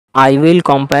I will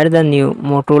compare the new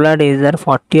Motorola Razr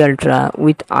 40 Ultra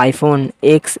with iPhone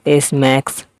XS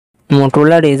Max.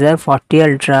 Motorola Razr 40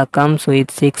 Ultra comes with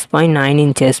 6.9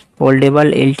 inches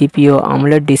foldable LTPO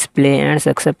AMOLED display and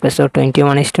success ratio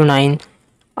 21:9.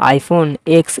 iPhone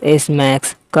XS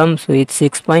Max comes with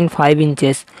 6.5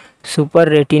 inches Super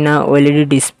Retina OLED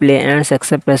display and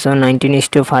success ratio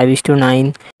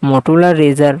 19:5:9. Motorola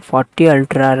Razr 40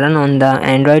 Ultra run on the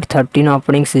Android 13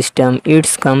 operating system.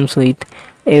 It comes with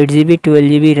 8GB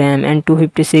 12GB RAM and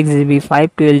 256GB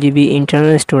 512GB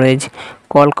internal storage.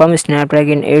 Qualcomm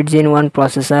Snapdragon 8 Gen 1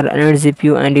 processor and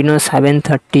GPU Adreno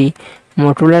 730.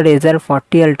 Motorola Razr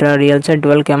 40 Ultra real set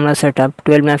dual camera setup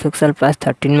 12 megapixel plus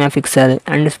 13 megapixel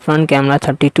and front camera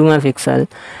 32 megapixel.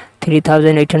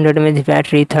 3800 mAh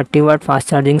battery, 30 watt fast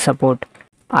charging support.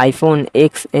 iPhone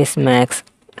XS Max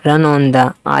run on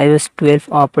the iOS 12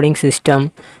 operating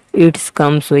system. It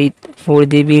comes with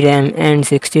 4GB RAM and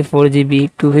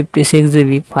 64GB,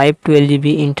 256GB,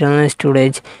 512GB internal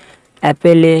storage.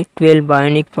 Apple A12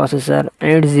 Bionic processor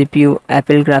and GPU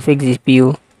Apple Graphics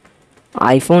GPU.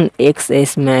 iPhone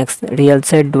XS Max real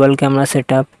set dual camera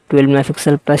setup 12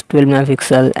 megapixel plus 12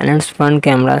 megapixel and front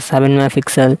camera 7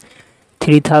 megapixel.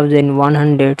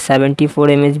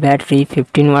 3174 mAh battery,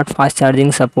 15 watt fast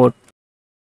charging support.